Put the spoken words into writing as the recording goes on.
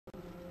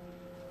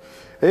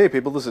Hey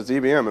people, this is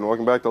EBM and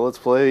welcome back to Let's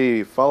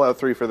Play Fallout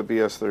 3 for the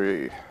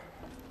PS3.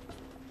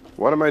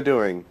 What am I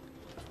doing?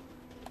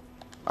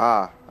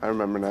 Ah, I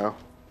remember now.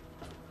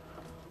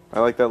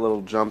 I like that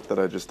little jump that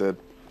I just did.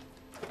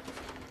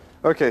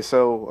 Okay,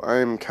 so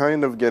I'm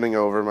kind of getting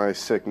over my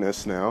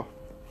sickness now,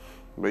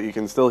 but you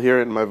can still hear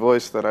it in my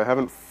voice that I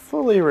haven't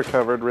fully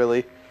recovered,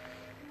 really.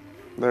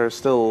 There's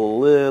still a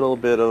little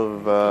bit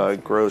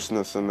of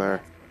grossness in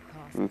there.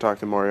 I'm gonna talk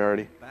to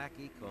Moriarty. Back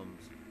he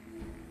comes.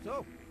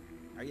 So,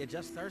 are you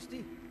just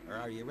thirsty, or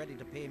are you ready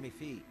to pay me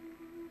fee?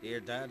 Dear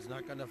Dad's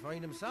not gonna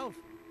find himself.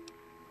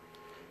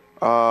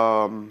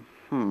 I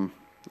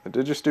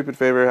did you a stupid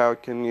favor. How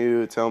can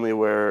you tell me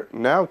where...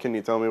 Now can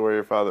you tell me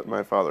where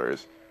my father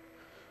is?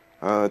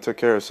 I took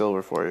care of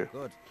Silver for you.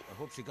 Good. I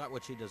hope she got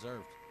what she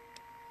deserved.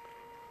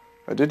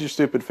 I did you a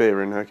stupid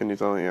favor, and how can you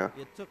tell me? Yeah.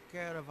 You took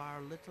care of our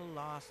little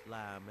lost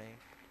lamb, eh?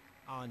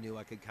 I knew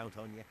I could count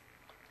on you.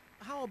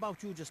 How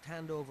about you just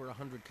hand over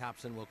 100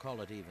 caps and we'll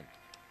call it even?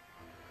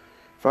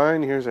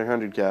 Fine, here's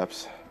 100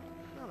 caps.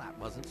 Well, that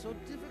wasn't so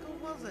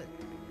difficult, was it?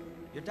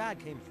 Your dad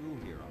came through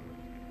here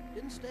already.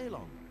 Didn't stay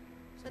long.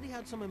 Said he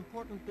had some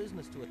important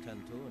business to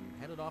attend to and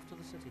headed off to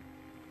the city.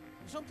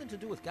 Something to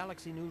do with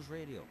Galaxy News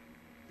Radio.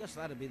 Guess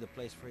that'd be the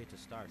place for you to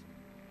start.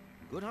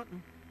 Good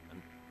hunting,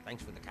 and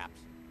thanks for the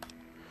caps.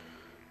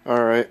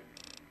 Alright.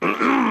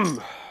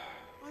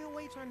 I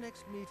await our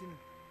next meeting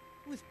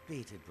with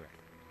bated breath.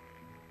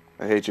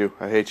 I hate you.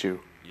 I hate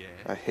you. Yeah.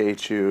 I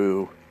hate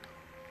you.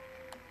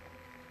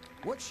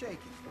 What's shaking?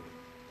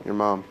 Your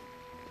mom.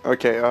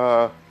 Okay,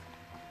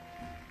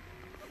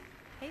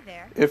 Hey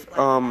there.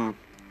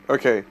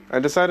 Okay, I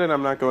decided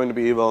I'm not going to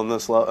be evil in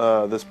this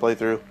this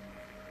playthrough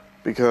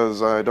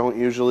because I don't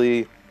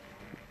usually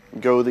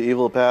go the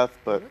evil path,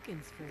 but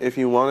if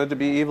you wanted to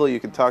be evil, you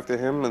could talk to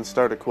him and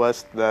start a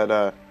quest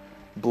that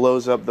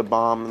blows up the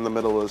bomb in the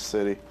middle of the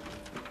city.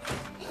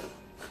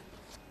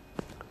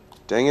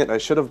 Dang it, I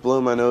should have blew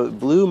my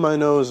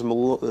nose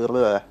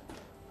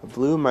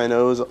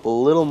a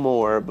little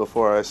more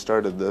before I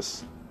started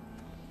this.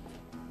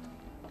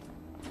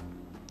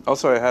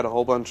 Also, I had a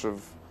whole bunch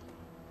of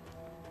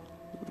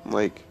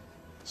like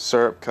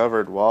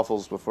syrup-covered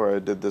waffles before I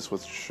did this,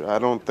 which I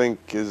don't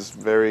think is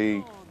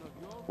very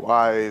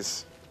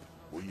wise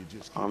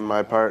on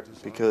my part,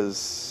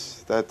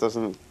 because that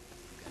doesn't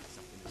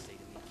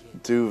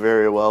do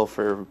very well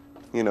for,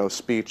 you know,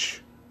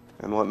 speech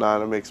and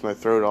whatnot. It makes my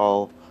throat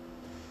all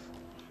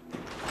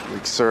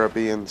like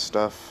syrupy and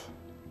stuff.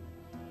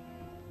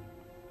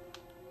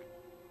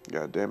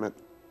 God damn it.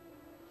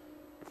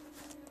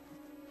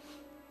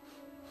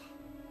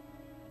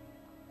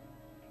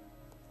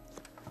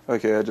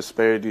 Okay, I just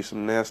spared you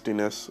some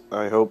nastiness,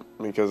 I hope,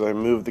 because I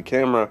moved the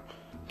camera.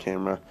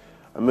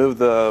 I moved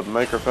the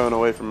microphone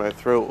away from my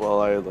throat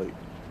while I, like,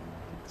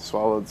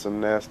 swallowed some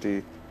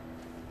nasty,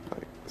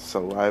 like,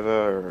 saliva,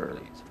 or...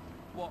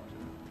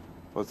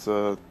 What's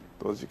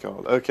he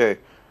called? Okay,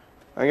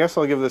 I guess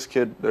I'll give this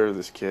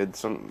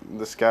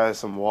guy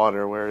some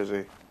water. Where is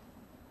he?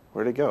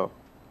 Where'd he go?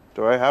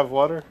 Do I have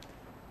water?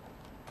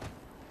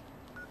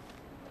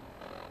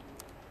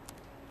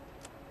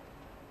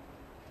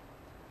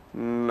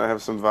 I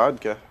have some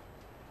vodka.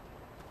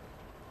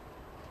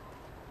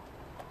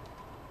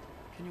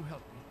 Can you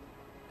help me?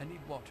 I need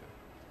water.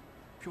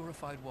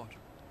 Purified water,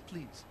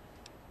 please.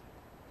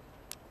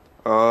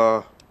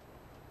 I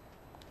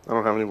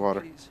don't have any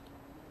water. Please.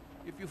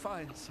 If you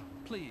find some,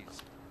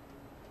 please.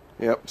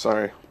 Yep,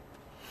 sorry.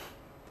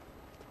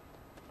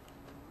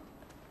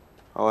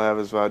 All I have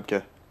is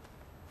vodka.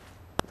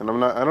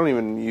 And I don't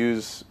even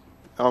use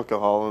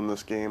alcohol in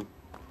this game.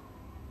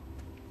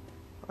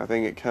 I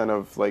think it kind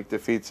of like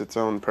defeats its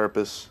own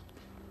purpose,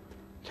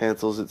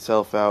 cancels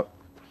itself out,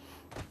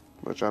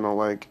 which I don't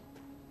like.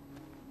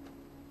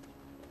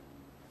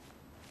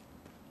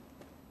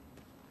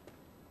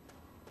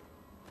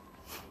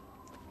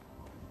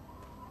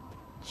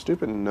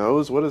 Stupid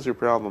nose, what is your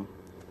problem?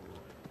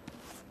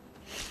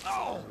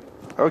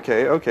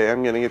 Okay,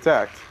 I'm getting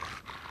attacked.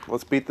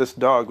 Let's beat this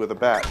dog with a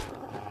bat.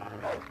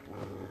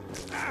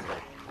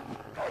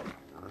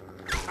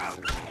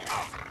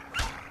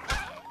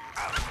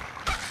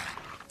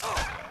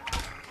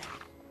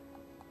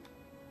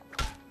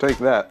 Take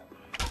that.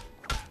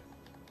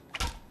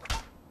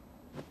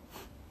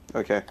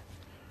 Okay.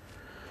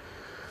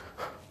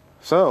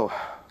 So,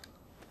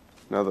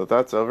 now that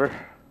that's over,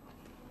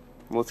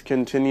 let's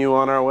continue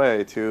on our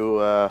way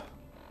to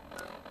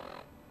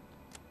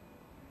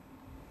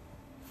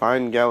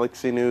find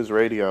Galaxy News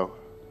Radio.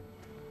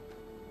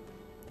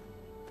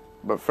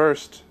 But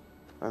first,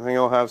 I think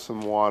I'll have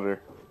some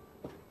water.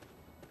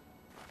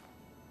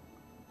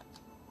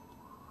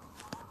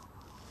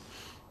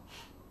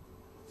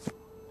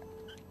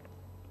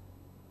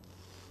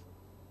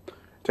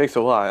 Takes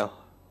a while,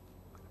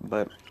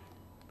 but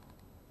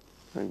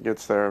it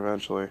gets there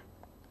eventually.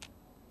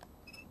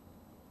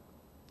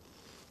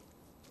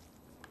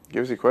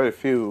 Gives you quite a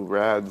few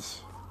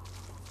rads.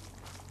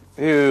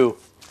 Ew.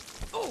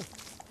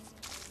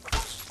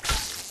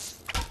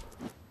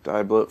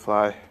 Die, bloat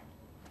fly.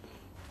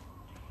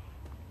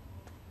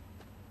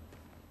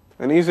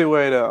 An easy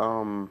way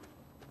to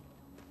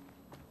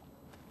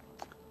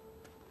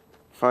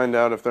find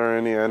out if there are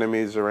any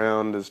enemies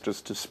around is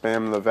just to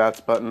spam the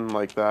VATS button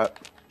like that.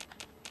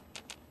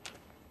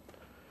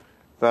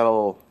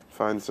 That'll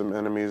find some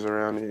enemies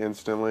around you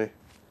instantly.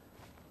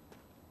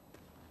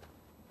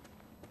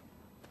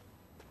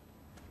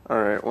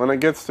 Alright, when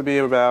it gets to be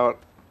about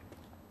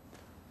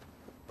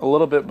a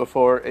little bit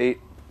before 8,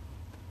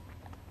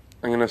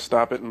 I'm going to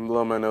stop it and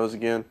blow my nose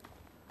again.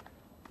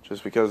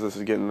 Just because this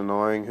is getting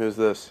annoying. Who's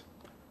this?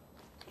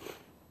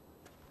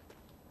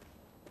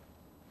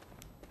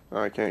 Oh,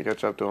 I can't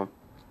catch up to him.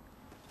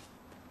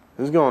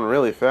 This is going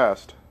really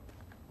fast.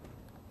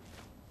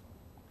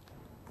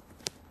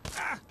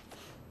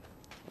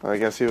 I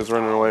guess he was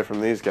running away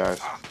from these guys.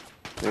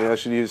 Maybe I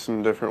should use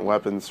some different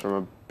weapons from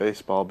a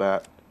baseball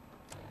bat.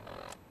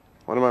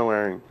 What am I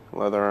wearing?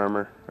 Leather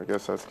armor. I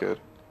guess that's good.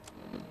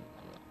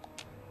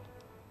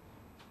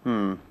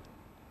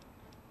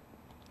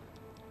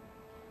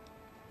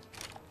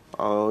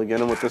 I'll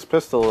get him with this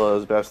pistol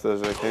as best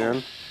as I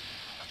can.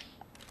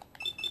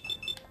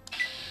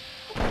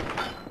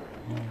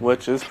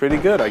 Which is pretty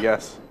good, I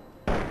guess.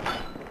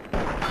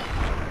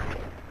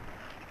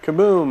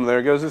 Kaboom!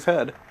 There goes his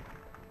head.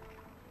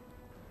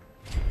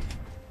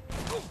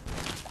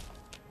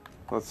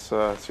 Let's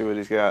see what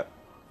he's got.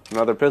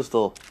 Another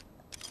pistol.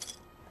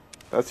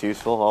 That's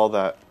useful, all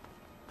that.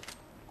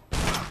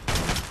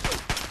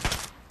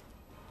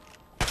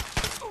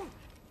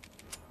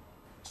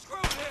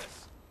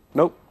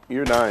 Nope,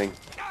 you're dying.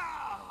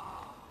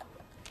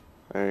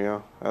 There you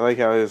go. I like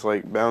how he's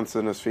like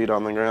bouncing his feet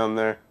on the ground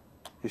there.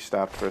 He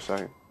stopped for a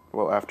second.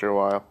 Well, after a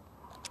while.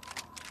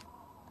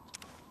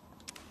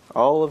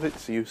 All of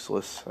it's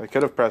useless. I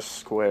could have pressed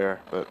square,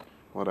 but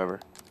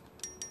whatever.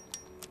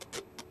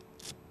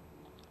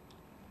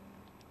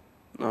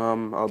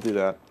 I'll do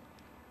that.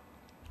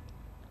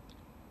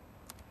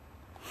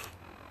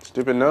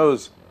 Stupid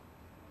nose.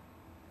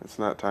 It's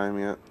not time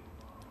yet.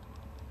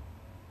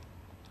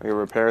 I can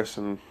repair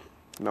some.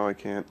 No, I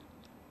can't.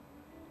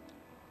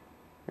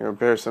 I can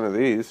repair some of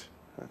these,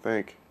 I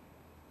think.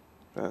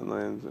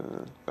 Badlands.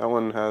 That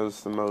one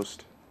has the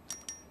most.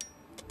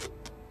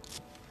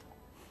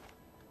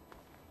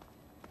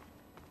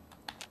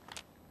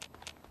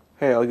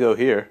 Hey, I'll go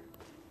here.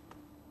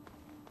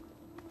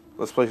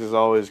 This place is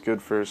always good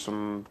for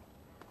some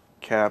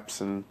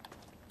caps and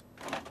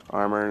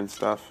armor and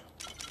stuff.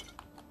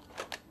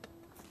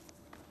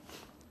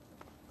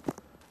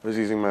 I was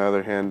using my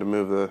other hand to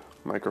move the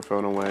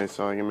microphone away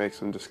so I can make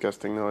some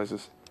disgusting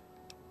noises.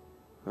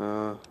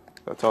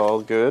 That's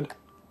all good.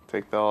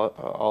 Take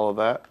all of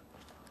that.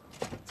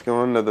 Let's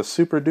go into the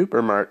Super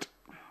Duper Mart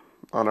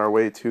on our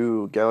way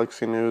to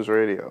Galaxy News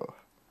Radio.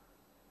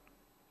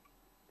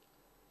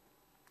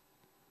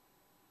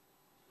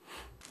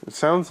 It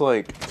sounds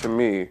like, to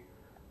me,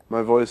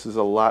 my voice is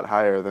a lot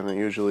higher than it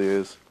usually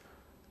is.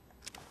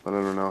 But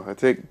I don't know. I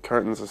take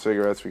cartons of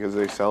cigarettes because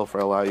they sell for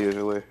a lot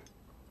usually.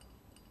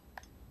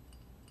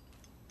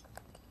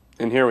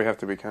 In here we have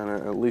to be kind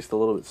of, at least a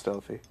little bit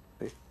stealthy.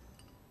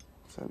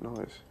 What's that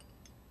noise?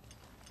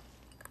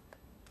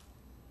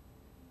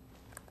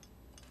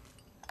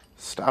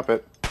 Stop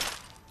it.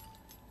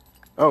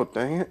 Oh,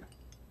 dang it.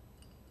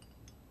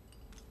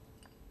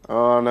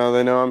 Oh, no,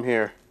 they know I'm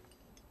here.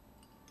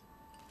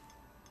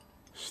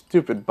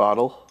 Stupid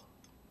bottle.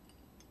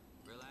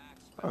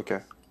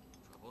 Okay.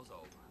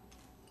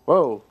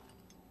 Whoa.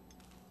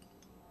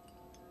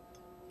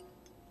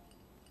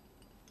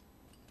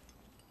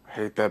 I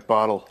hate that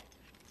bottle.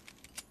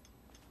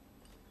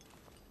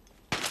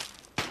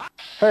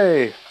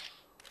 Hey,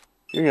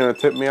 you're gonna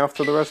tip me off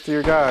to the rest of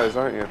your guys,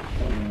 aren't you?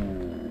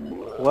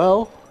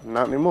 Well,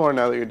 not anymore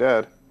now that you're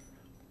dead.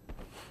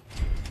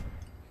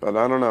 But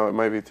I don't know, it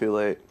might be too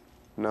late.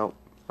 Nope,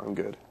 I'm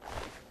good.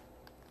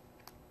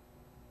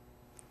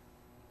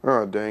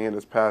 Oh, dang it,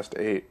 it's past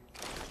 8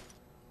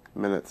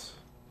 minutes.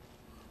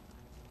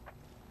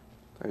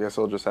 I guess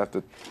I'll just have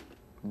to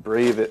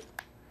brave it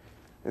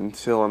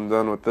until I'm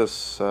done with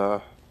this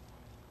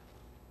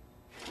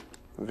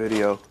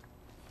video.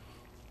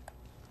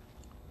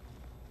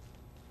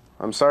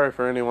 I'm sorry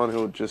for anyone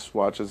who just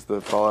watches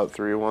the Fallout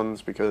 3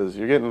 ones because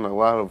you're getting a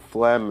lot of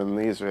phlegm in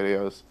these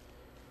videos.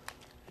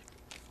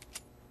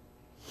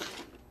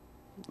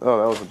 Oh,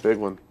 that was a big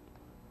one.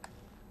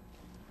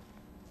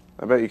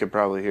 I bet you could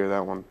probably hear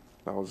that one.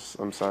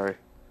 I'm sorry.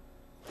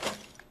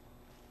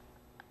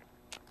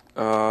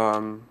 I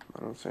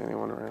don't see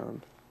anyone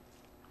around.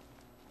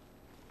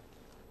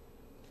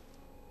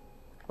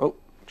 Oh,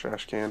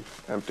 trash can.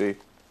 Empty.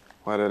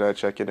 Why did I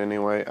check it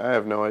anyway? I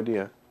have no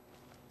idea.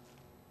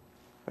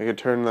 I could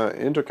turn the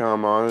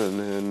intercom on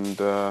and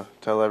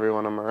tell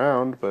everyone I'm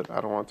around, but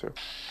I don't want to.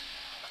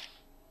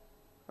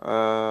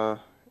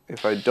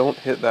 If I don't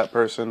hit that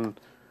person,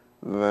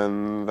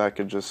 then that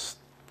could just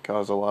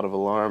cause a lot of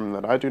alarm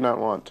that I do not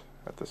want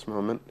at this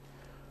moment.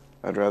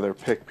 I'd rather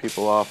pick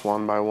people off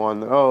one by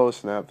one. Oh,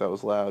 snap, that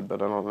was loud,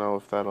 but I don't know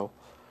if that'll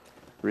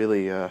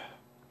really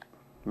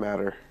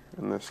matter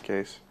in this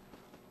case.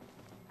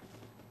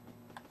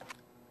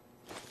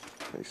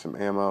 Take some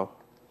ammo.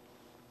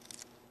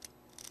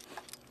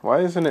 Why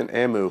isn't it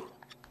ammu?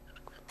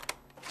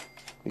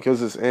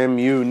 Because it's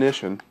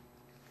ammunition.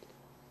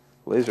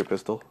 Laser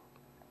pistol.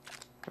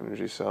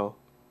 Energy cell.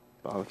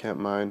 Bottle cap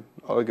mine.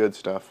 All the good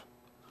stuff.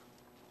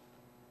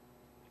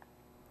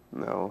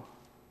 No.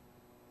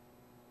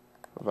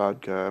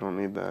 Vodka, I don't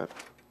need that.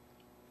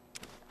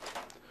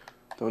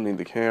 Don't need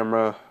the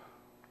camera.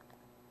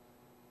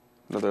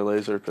 Another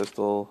laser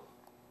pistol.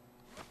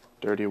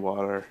 Dirty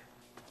water.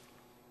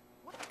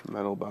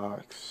 Metal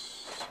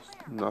box.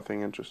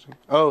 Nothing interesting.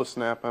 Oh,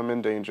 snap, I'm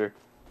in danger.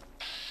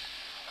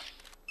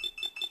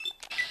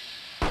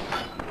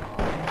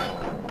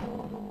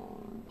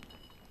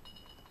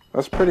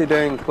 That's pretty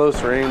dang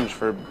close range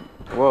for...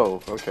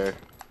 Whoa, okay.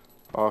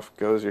 Off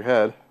goes your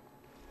head.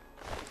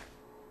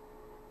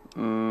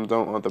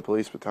 Don't want the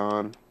police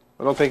baton.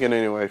 I don't take it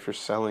anyway if you're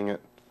selling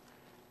it.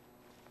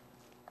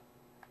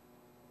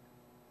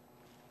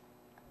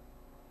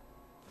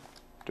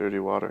 Dirty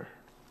water.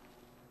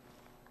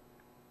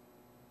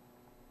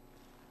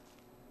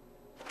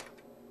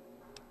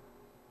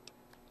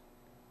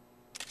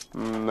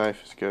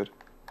 Knife is good.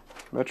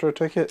 Metro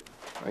ticket?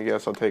 I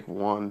guess I'll take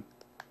one.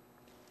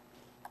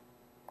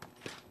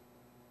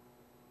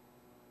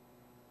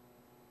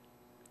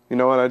 You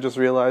know what I just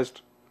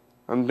realized?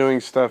 I'm doing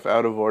stuff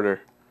out of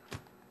order.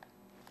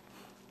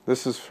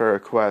 This is for a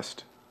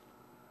quest.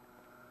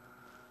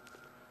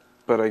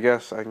 But I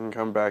guess I can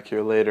come back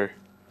here later.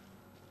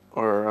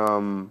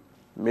 Or,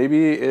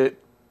 maybe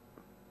it...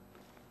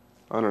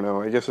 I don't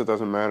know, I guess it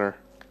doesn't matter.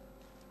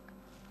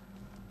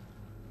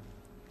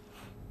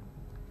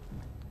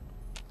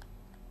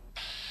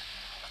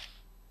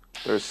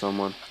 There's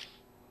someone.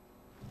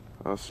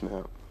 Oh,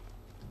 snap.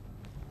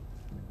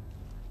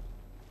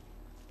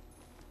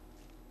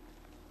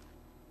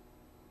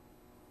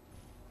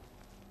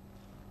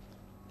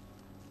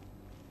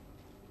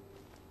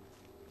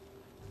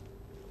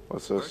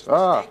 What's this?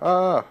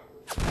 Ah!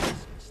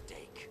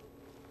 Mistake.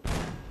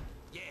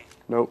 Yeah.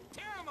 Nope.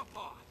 Tear him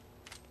apart.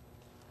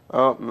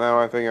 Oh, now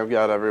I think I've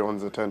got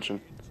everyone's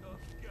attention.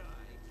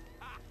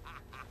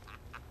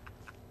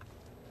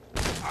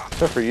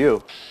 Except for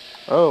you.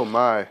 Oh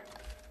my.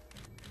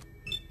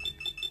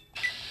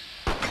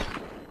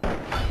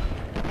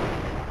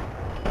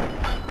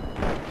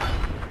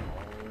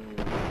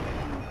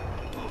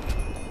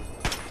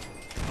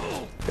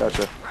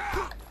 Gotcha.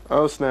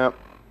 Oh snap.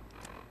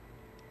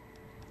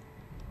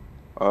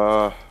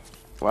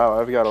 Wow,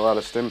 I've got a lot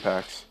of stim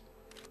packs.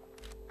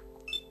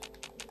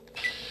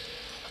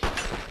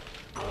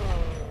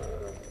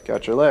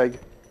 Got your leg.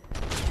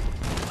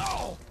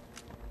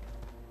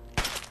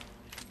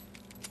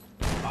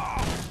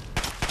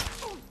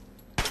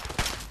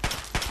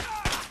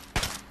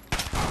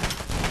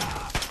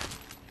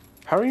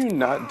 How are you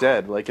not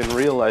dead? Like in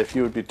real life,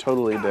 you would be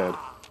totally dead.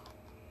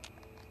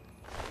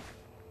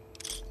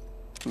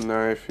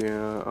 Knife,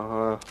 yeah,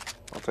 I'll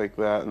take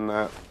that and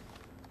that.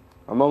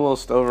 I'm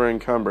almost over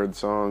encumbered,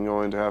 so I'm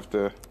going to have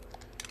to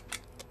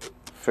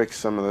fix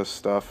some of this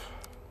stuff.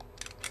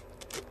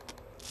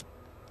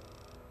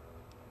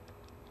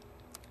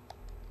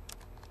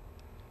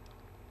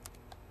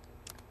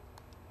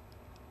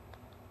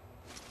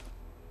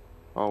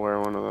 I'll wear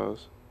one of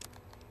those.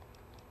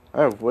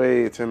 I have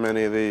way too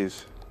many of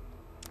these.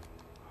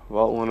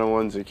 Vault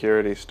 101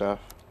 security stuff.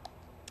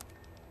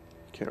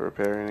 Can't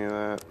repair any of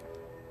that.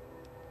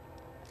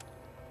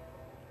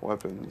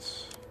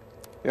 Weapons.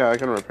 Yeah, I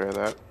can repair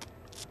that.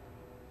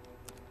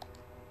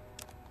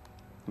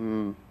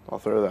 I'll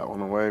throw that one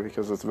away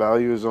because its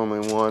value is only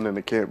 1 and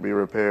it can't be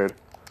repaired.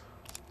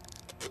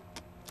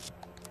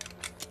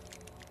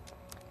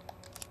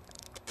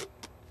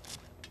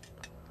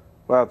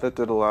 Wow, that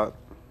did a lot.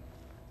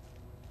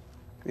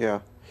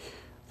 Yeah.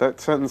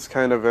 That sentence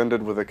kind of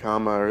ended with a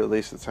comma, or at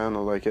least it sounded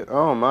like it.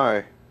 Oh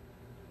my.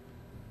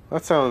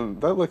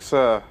 That looks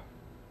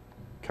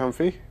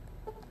comfy.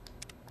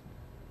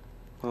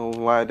 I'll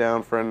lie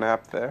down for a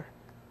nap there.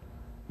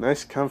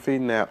 Nice comfy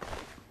nap.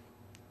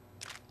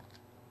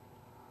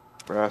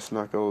 Brass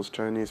knuckles,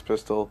 Chinese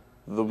pistol.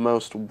 The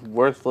most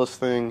worthless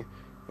thing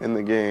in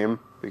the game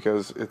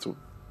because it's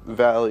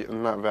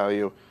not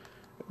value.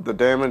 The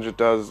damage it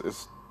does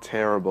is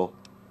terrible.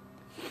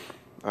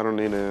 I don't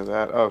need any of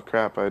that. Oh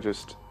crap, I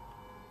just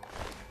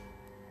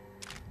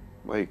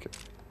like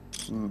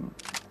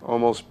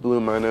almost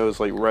blew my nose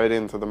like right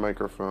into the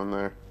microphone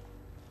there.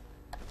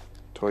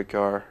 Toy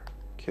car.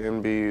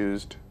 Can be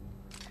used.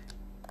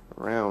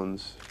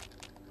 Rounds.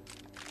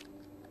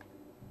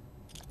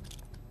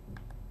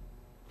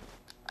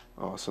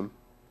 Awesome.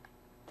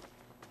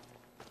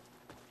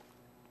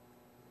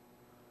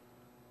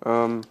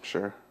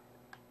 Sure.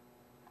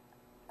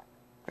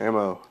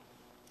 Ammo.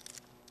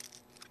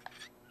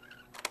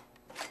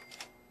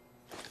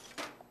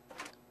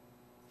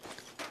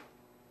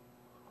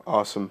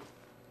 Awesome.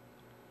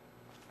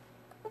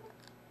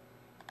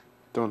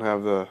 Don't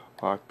have the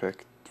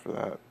lockpick for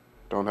that.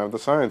 Don't have the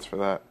science for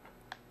that.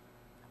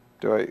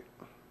 Do I?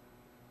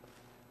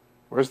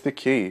 Where's the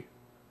key?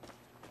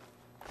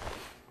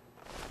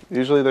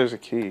 Usually there's a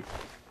key.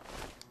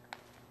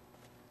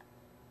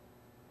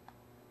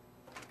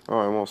 Oh,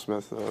 I almost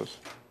missed those.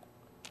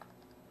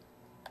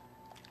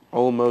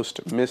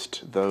 Almost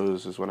missed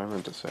those is what I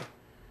meant to say.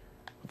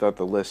 Without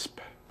the lisp.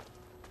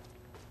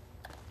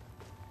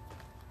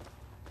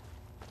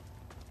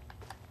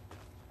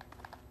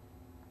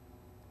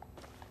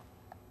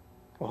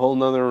 A whole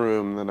nother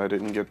room that I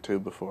didn't get to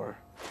before.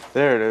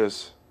 There it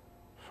is.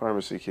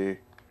 Pharmacy key.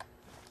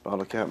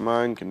 Bottle cap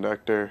mine,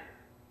 conductor.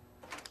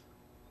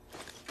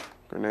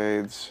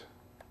 Grenades.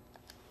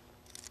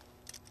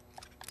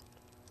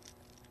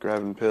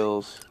 Grabbing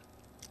pills.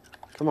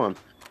 Come on.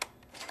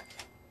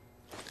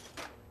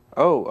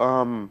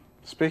 Oh,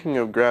 speaking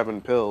of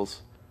grabbing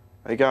pills,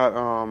 I got,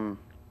 an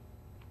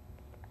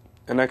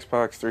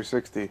Xbox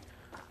 360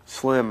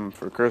 Slim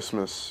for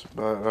Christmas,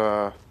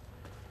 but,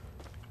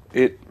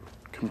 it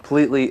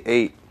completely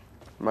ate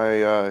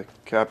my,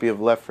 copy of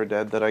Left 4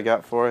 Dead that I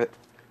got for it.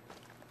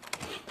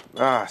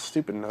 Ah,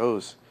 stupid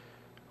nose.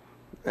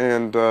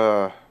 And,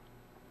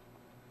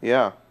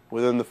 yeah,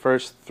 within the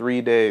first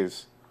 3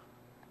 days,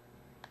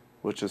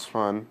 which is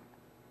fun.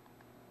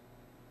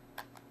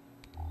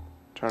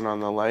 Turn on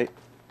the light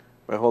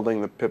by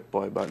holding the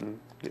Pip-Boy button.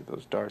 Get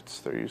those darts,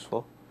 they're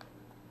useful.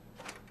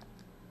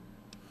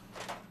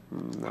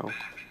 No.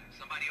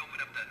 Somebody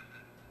open up the...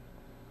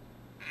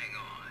 Hang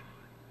on.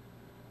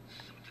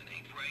 Something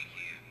ain't right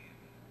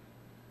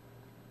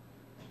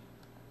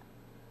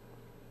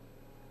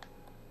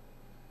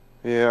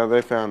here. Yeah,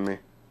 they found me.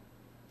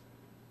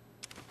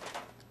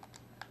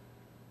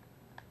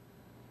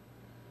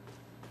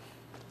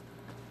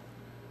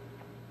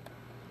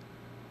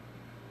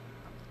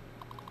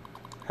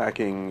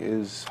 Hacking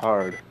is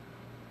hard.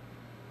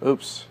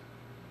 Oops.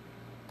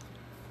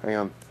 Hang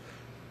on.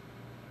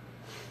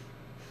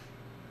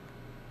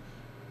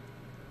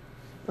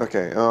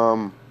 Okay,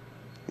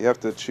 you have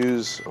to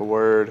choose a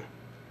word.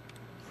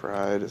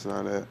 Fried is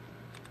not it.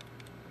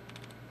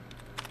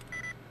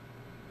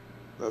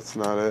 That's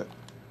not it.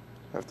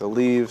 I have to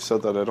leave so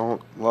that I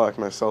don't lock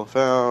myself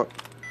out.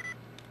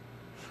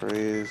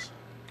 Freeze.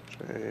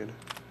 Trade.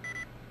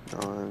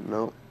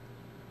 No.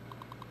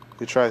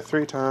 You try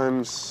 3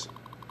 times.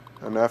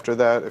 And after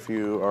that, if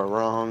you are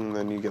wrong,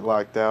 then you get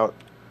locked out.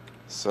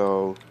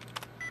 So,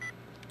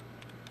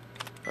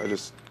 I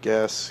just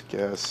guess,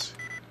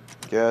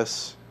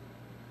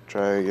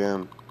 try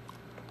again.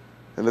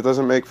 And it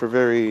doesn't make for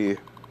very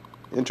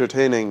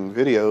entertaining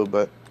video,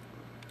 but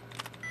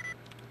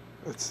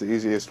it's the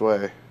easiest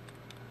way.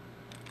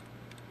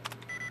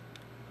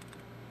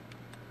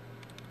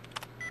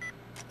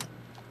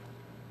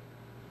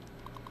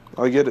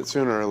 I'll get it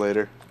sooner or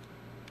later.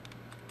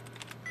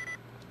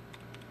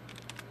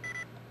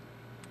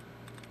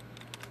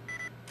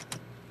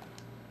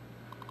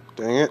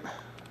 Dang it.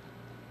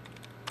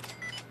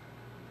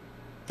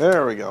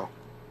 There we go.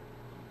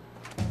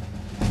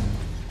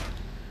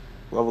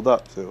 Leveled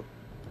up, too.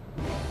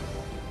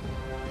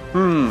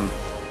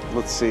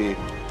 Let's see.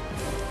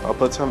 I'll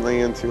put something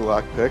into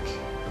lockpick.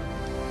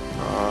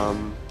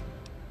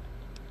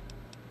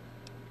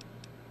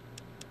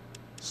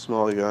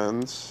 Small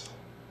guns.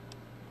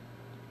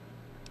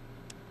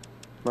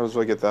 Might as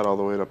well get that all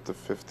the way up to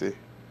 50.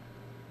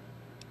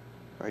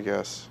 I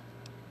guess.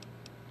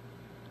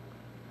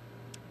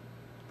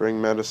 Bring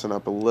medicine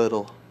up a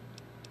little,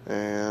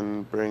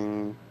 and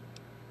bring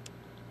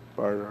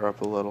barter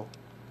up a little.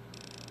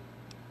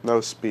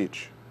 No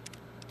speech.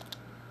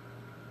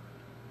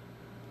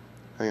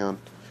 Hang on.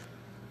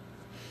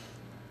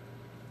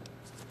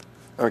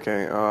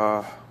 Okay,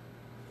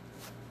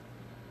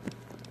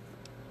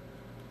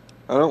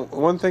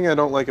 one thing I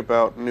don't like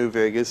about New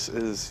Vegas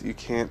is you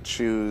can't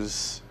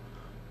choose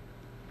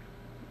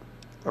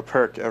a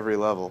perk every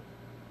level.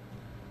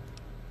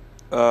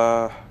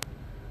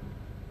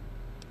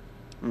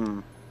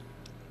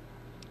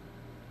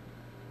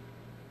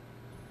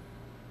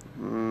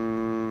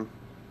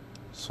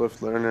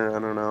 Swift learner, I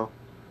don't know.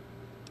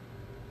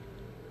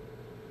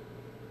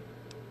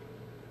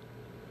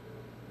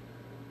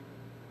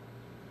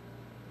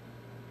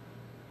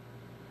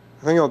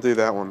 I think I'll do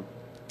that one.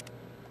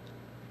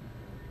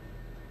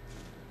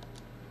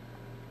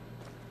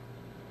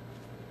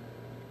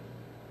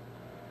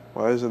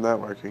 Why isn't that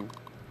working?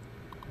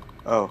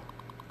 Oh,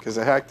 because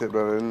I hacked it,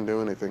 but I didn't do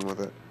anything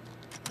with it.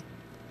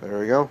 There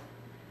we go.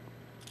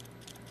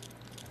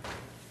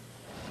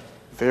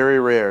 Very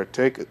rare.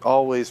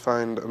 Always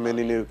find a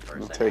mini nuke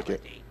and take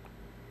it.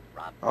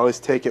 Always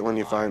take it when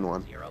you find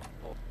one.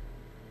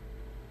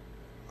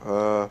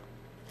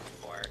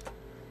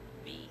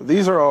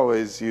 These are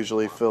always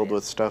usually filled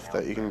with stuff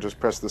that you can just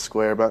press the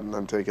square button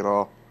and take it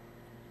all.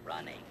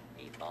 Running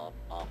default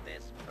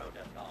office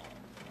protocol.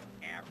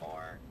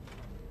 Error.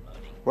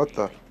 Loading What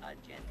the?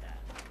 agenda.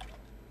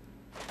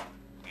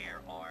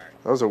 Error.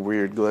 That was a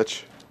weird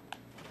glitch.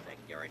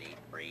 Security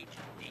breach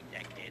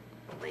detected.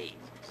 Please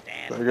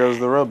stand There goes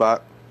back. the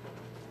robot.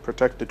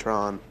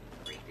 Protectatron.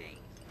 Greetings,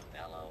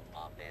 fellow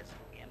office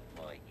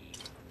employees.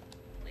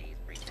 Please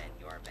present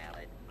your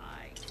valid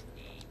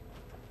ID.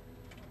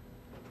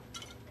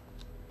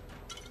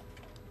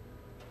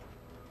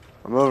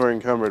 I'm over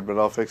encumbered, but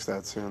I'll fix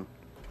that soon.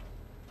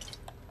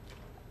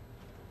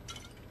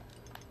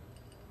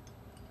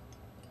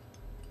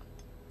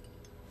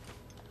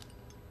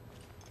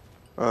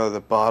 The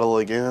bottle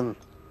again.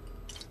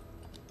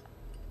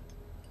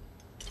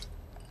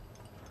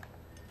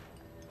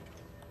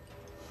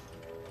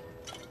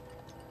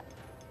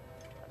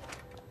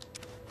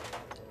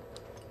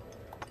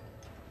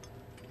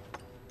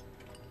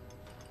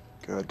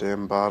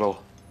 Goddamn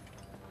bottle.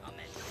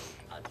 Commencing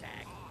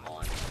attack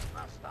on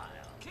hostile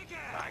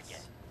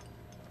target.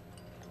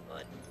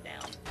 Put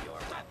down your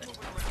weapon.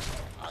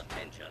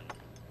 Attention.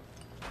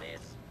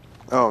 This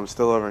Oh, I'm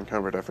still over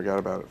encumbered. I forgot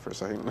about it for a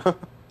second.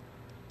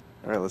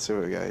 Alright, let's see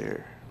what we got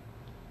here.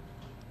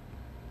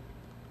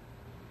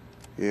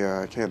 Yeah,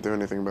 I can't do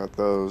anything about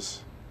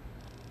those.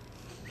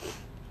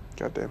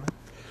 God damn it.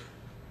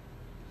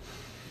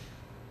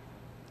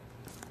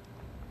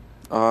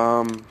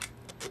 I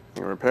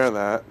can repair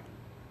that.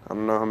 I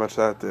don't know how much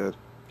that did.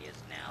 is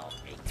now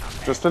a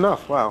combat. Just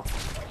enough, wow.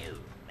 You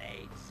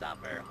may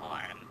suffer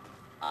harm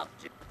up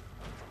to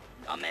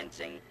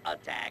commencing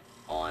attack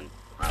on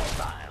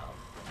hostile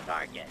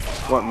target.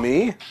 What,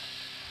 me?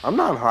 I'm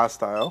not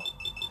hostile.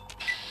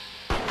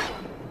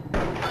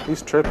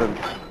 He's tripping.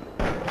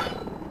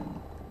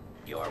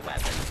 Your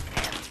weapon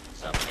can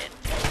submit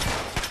to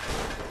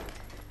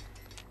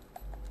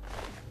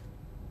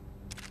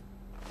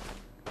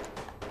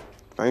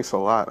Thanks a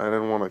lot. I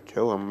didn't want to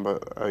kill him,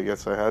 but I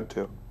guess I had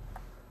to.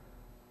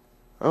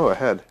 Oh, a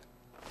head.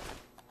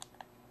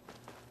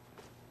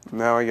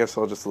 Now I guess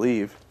I'll just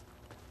leave.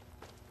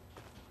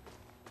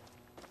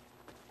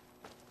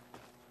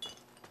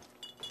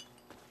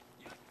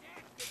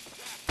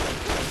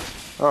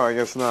 Oh, I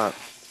guess not.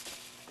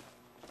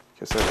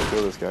 Guess I have to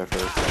kill this guy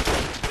first.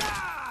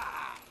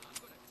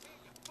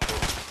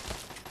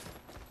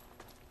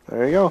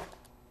 There you go.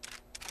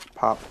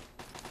 Pop.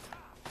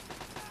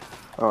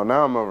 Oh,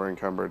 now I'm over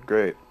encumbered.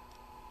 Great.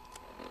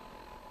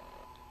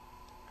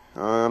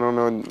 I don't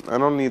know. I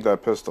don't need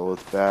that pistol.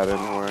 It's bad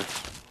anyway.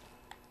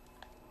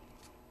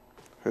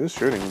 Who's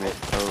shooting me?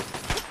 Oh.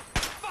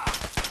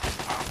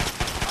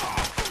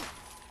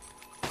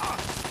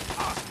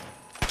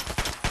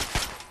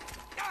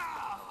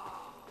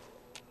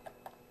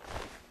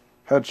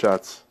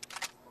 Headshots.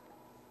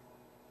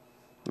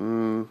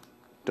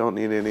 Don't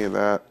need any of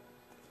that.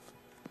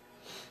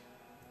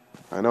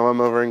 I know I'm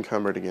over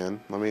encumbered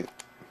again. Let me...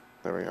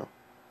 There we go.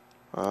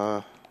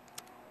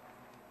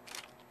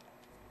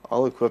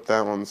 I'll equip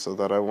that one so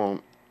that I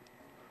won't...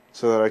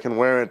 So that I can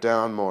wear it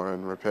down more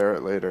and repair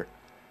it later.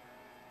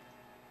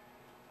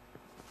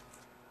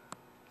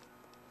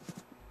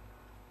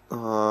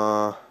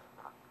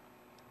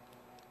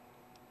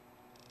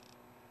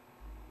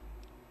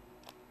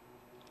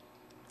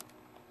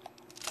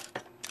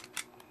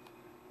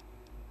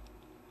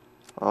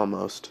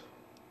 Almost.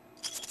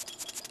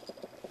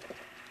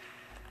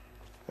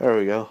 There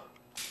we go.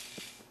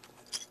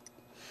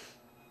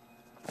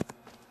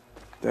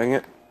 Dang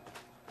it.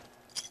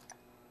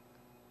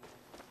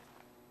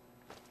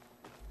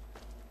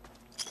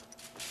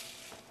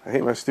 I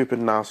hate my stupid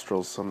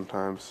nostrils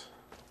sometimes.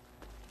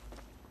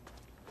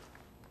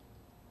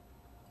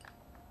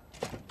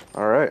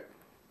 Alright.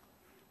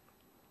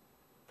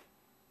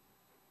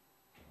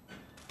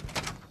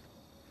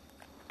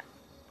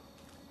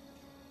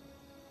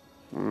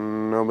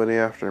 Nobody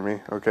after me.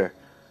 Okay.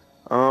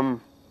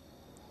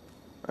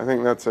 I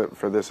think that's it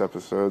for this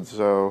episode,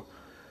 so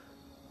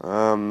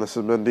this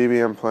has been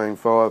DBM playing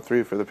Fallout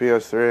 3 for the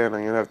PS3, and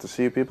I'm gonna have to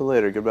see you people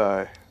later.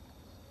 Goodbye.